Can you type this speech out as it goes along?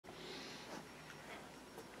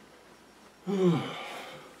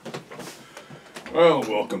Well,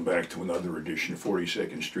 welcome back to another edition of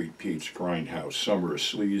 42nd Street Pete's Grindhouse Summer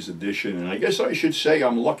Sleaze edition. And I guess I should say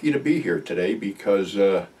I'm lucky to be here today because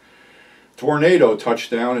tornado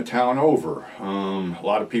touched down a town over. A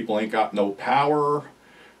lot of people ain't got no power,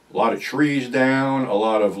 a lot of trees down, a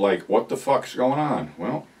lot of like, what the fuck's going on?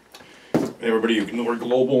 Well, everybody ignore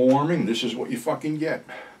global warming, this is what you fucking get.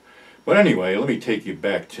 But anyway, let me take you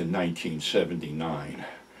back to 1979.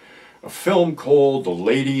 A film called The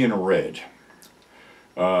Lady in Red.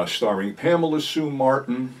 Starring Pamela Sue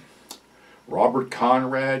Martin, Robert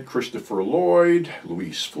Conrad, Christopher Lloyd,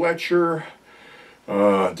 Louise Fletcher,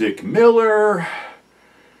 Dick Miller,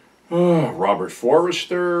 Robert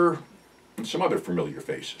Forrester, and some other familiar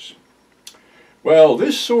faces. Well,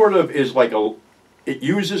 this sort of is like it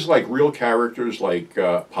uses like real characters like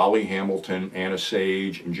Polly Hamilton, Anna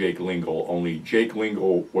Sage, and Jake Lingle, only Jake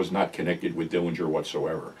Lingle was not connected with Dillinger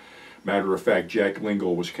whatsoever. Matter of fact, Jack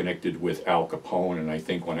Lingle was connected with Al Capone, and I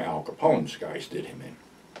think one of Al Capone's guys did him in.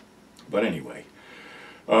 But anyway,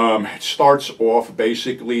 it starts off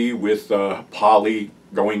basically with Polly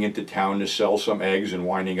going into town to sell some eggs and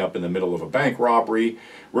winding up in the middle of a bank robbery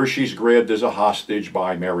where she's grabbed as a hostage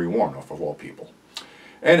by Mary Warnoff, of all people,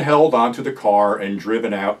 and held onto the car and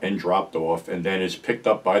driven out and dropped off, and then is picked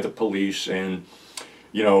up by the police and,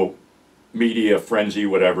 you know, media frenzy,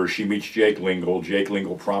 whatever. She meets Jake Lingle. Jake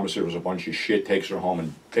Lingle promises her a bunch of shit, takes her home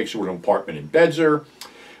and takes her to an apartment and beds her,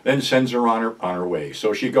 then sends her on her way.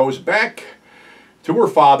 So she goes back to her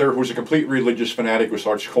father, who's a complete religious fanatic, who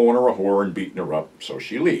starts calling her a whore and beating her up, so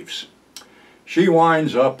she leaves. She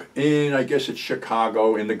winds up in, I guess it's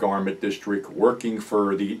Chicago, in the garment district, working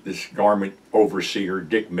for this garment overseer,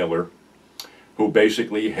 Dick Miller, who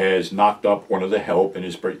basically has knocked up one of the help and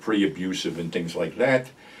is pretty abusive and things like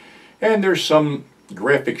that. And there's some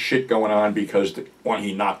graphic shit going on because the one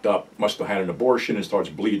he knocked up must have had an abortion and starts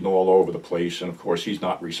bleeding all over the place, and of course he's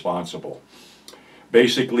not responsible.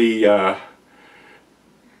 Basically,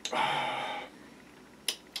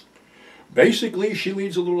 she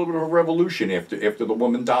leads a little bit of a revolution after the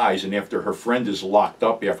woman dies and after her friend is locked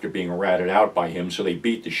up after being ratted out by him, so they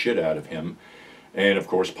beat the shit out of him. And of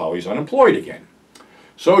course Polly's unemployed again.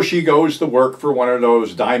 So she goes to work for one of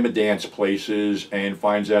those dime-a-dance places and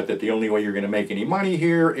finds out that the only way you're going to make any money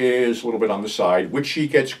here is a little bit on the side, which she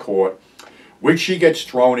gets caught, which she gets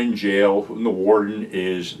thrown in jail, and the warden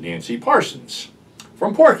is Nancy Parsons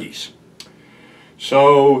from Porky's.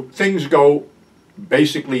 So things go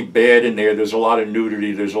basically bad in there. There's a lot of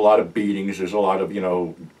nudity, there's a lot of beatings, there's a lot of, you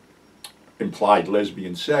know, implied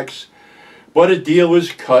lesbian sex. But a deal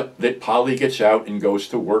is cut that Polly gets out and goes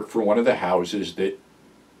to work for one of the houses that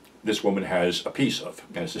this woman has a piece of,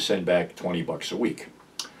 and has to send back $20 a week.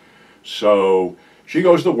 So she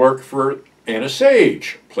goes to work for Anna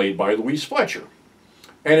Sage, played by Louise Fletcher.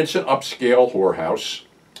 And it's an upscale whorehouse.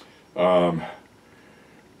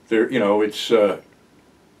 You know, it's a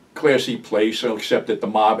classy place, except that the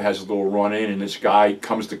mob has a little run-in, and this guy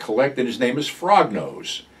comes to collect, and his name is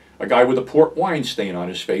Frognose, a guy with a port wine stain on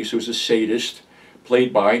his face who's a sadist,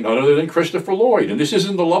 played by none other than Christopher Lloyd. And this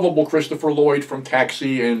isn't the lovable Christopher Lloyd from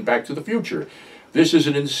Taxi and Back to the Future. This is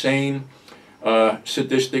an insane,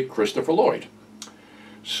 sadistic Christopher Lloyd.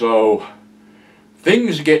 So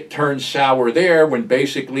things get turned sour there when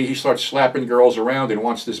basically he starts slapping girls around and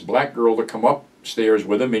wants this black girl to come upstairs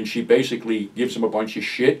with him, and she basically gives him a bunch of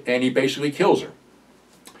shit, and he basically kills her.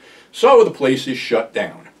 So the place is shut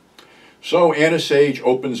down. So Anna Sage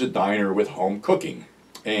opens a diner with home cooking,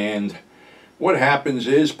 and what happens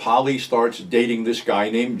is Polly starts dating this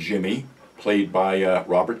guy named Jimmy, played by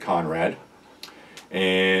Robert Conrad,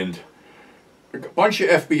 and a bunch of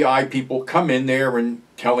FBI people come in there and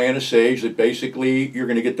tell Anna Sage that basically you're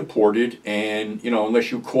going to get deported, and, you know,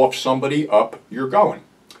 unless you cough somebody up, you're going.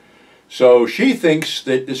 So she thinks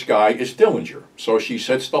that this guy is Dillinger, so she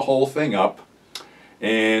sets the whole thing up,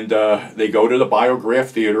 and they go to the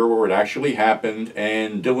Biograph Theater where it actually happened,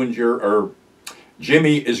 and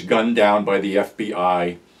Jimmy is gunned down by the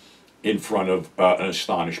FBI in front of an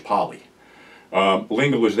astonished Polly.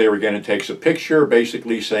 Lingle is there again and takes a picture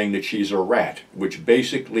basically saying that she's a rat, which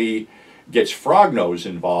basically gets Frognose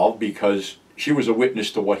involved because she was a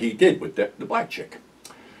witness to what he did with the black chick.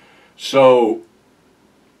 So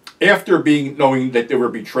after knowing that they were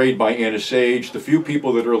betrayed by Anna Sage, the few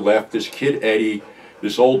people that are left, this kid Eddie,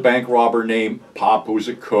 this old bank robber named Pop, who's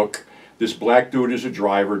a cook, this black dude is a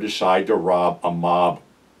driver, decide to rob a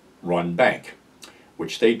mob-run bank,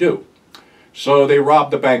 which they do. So they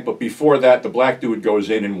rob the bank, but before that, the black dude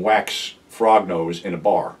goes in and whacks Frognose in a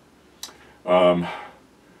bar.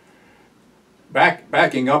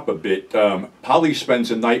 backing up a bit, Polly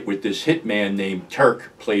spends a night with this hitman named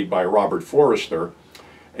Turk, played by Robert Forrester,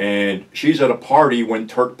 and she's at a party when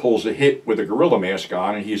Turk pulls a hit with a gorilla mask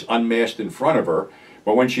on, and he's unmasked in front of her.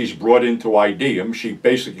 But when she's brought in to ID him, she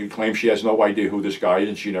basically claims she has no idea who this guy is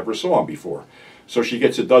and she never saw him before. So she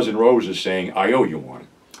gets a dozen roses saying, "I owe you one."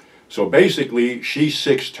 So basically, she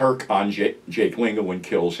sicks Turk on Jake Lingle and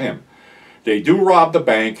kills him. They do rob the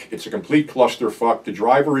bank. It's a complete clusterfuck. The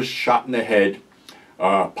driver is shot in the head.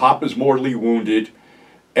 Pop is mortally wounded.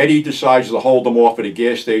 Eddie decides to hold them off at a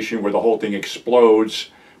gas station where the whole thing explodes.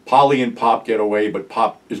 Polly and Pop get away, but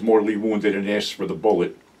Pop is mortally wounded and asks for the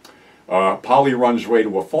bullet. Polly runs away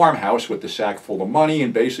to a farmhouse with the sack full of money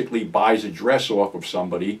and basically buys a dress off of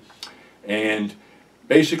somebody and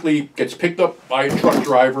basically gets picked up by a truck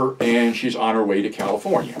driver, and she's on her way to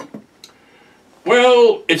California.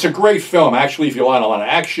 Well, it's a great film. Actually, if you want a lot of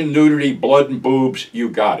action, nudity, blood, and boobs, you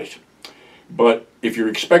got it. But if you're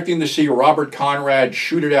expecting to see Robert Conrad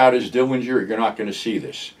shoot it out as Dillinger, you're not going to see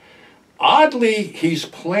this. Oddly, he's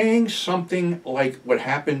playing something like what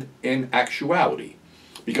happened in actuality.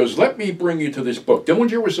 Because let me bring you to this book.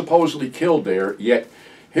 Dillinger was supposedly killed there, yet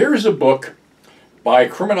here's a book by a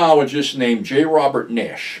criminologist named J. Robert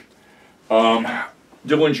Nash.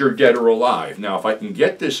 Dillinger, Dead or Alive. Now, if I can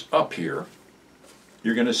get this up here,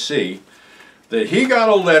 you're going to see that he got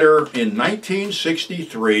a letter in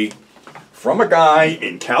 1963 from a guy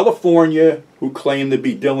in California who claimed to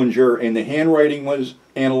be Dillinger, and the handwriting was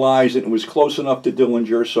analyzed and it was close enough to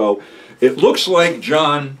Dillinger. So it looks like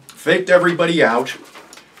John faked everybody out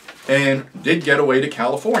and did get away to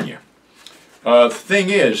California. The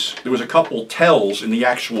thing is, there was a couple tells in the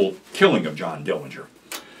actual killing of John Dillinger.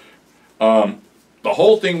 The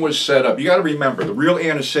whole thing was set up. You got to remember, the real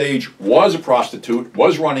Anna Sage was a prostitute,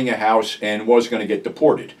 was running a house, and was going to get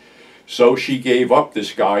deported. So she gave up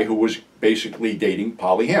this guy who was basically dating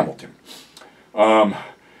Polly Hamilton.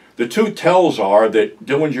 The two tells are that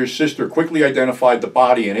Dillinger's sister quickly identified the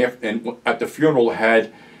body and at the funeral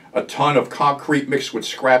had a ton of concrete mixed with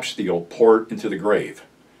scrap steel poured into the grave.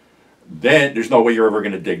 Then there's no way you're ever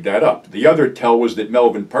going to dig that up. The other tell was that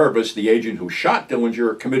Melvin Purvis, the agent who shot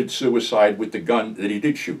Dillinger, committed suicide with the gun that he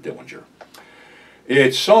did shoot Dillinger.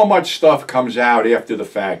 It's so much stuff comes out after the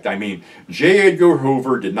fact. I mean, J. Edgar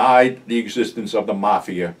Hoover denied the existence of the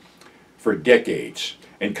mafia for decades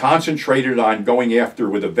and concentrated on going after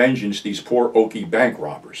with a vengeance these poor Okie bank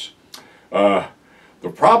robbers. The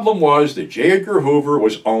problem was that J. Edgar Hoover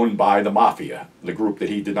was owned by the mafia, the group that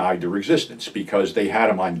he denied their existence, because they had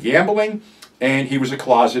him on gambling and he was a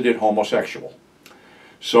closeted homosexual.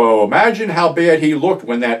 So imagine how bad he looked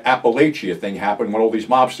when that Appalachia thing happened, when all these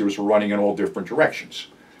mobsters were running in all different directions.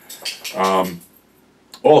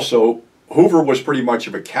 Also, Hoover was pretty much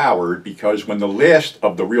of a coward, because when the last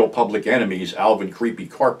of the real public enemies, Alvin Creepy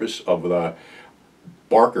Karpus of the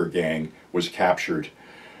Barker gang, was captured,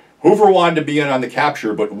 Hoover wanted to be in on the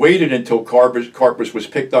capture, but waited until Karpus was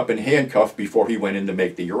picked up and handcuffed before he went in to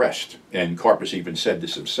make the arrest. And Karpus even said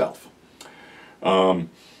this himself. I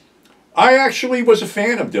actually was a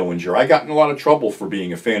fan of Dillinger. I got in a lot of trouble for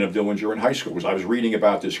being a fan of Dillinger in high school, because I was reading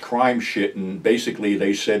about this crime shit, and basically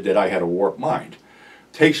they said that I had a warped mind.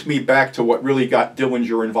 Takes me back to what really got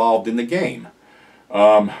Dillinger involved in the game.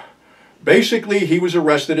 Basically, he was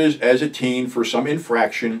arrested as a teen for some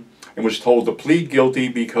infraction and was told to plead guilty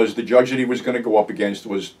because the judge that he was going to go up against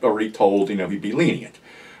was already told, he'd be lenient.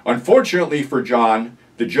 Unfortunately for John,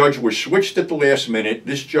 the judge was switched at the last minute.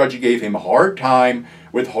 This judge gave him a hard time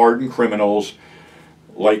with hardened criminals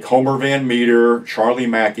like Homer Van Meter, Charlie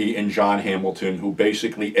Mackey, and John Hamilton, who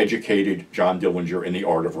basically educated John Dillinger in the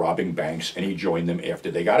art of robbing banks, and he joined them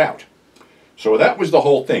after they got out. So that was the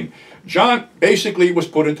whole thing. John basically was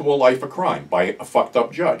put into a life of crime by a fucked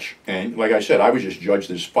up judge. And like I said, I was just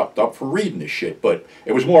judged as fucked up for reading this shit. But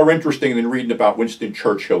it was more interesting than reading about Winston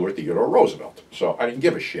Churchill or Theodore Roosevelt. So I didn't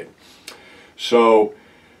give a shit. So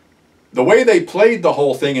the way they played the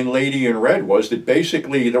whole thing in Lady in Red was that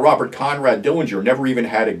basically the Robert Conrad Dillinger never even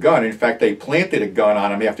had a gun. In fact, they planted a gun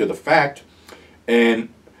on him after the fact. And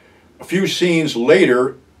a few scenes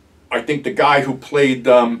later, I think the guy who played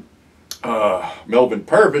Melvin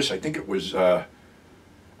Purvis, I think it was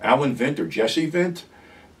Alan Vint or Jesse Vint,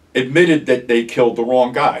 admitted that they killed the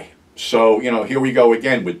wrong guy. So, here we go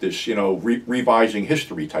again with this, revising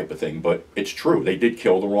history type of thing. But it's true, they did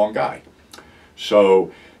kill the wrong guy.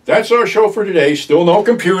 So that's our show for today. Still no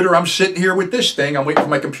computer. I'm sitting here with this thing. I'm waiting for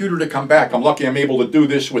my computer to come back. I'm lucky I'm able to do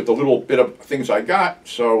this with the little bit of things I got.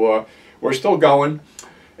 So we're still going.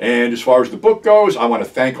 And as far as the book goes, I want to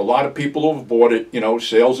thank a lot of people who have bought it.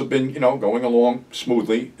 Sales have been, going along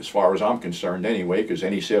smoothly as far as I'm concerned anyway, because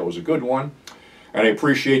any sale is a good one. And I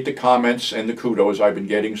appreciate the comments and the kudos I've been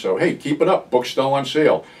getting. So, hey, keep it up. Book's still on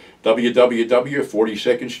sale.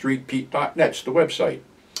 www.42ndstreetpete.net's the website.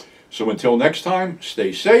 So until next time,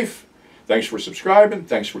 stay safe. Thanks for subscribing.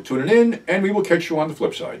 Thanks for tuning in. And we will catch you on the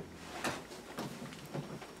flip side.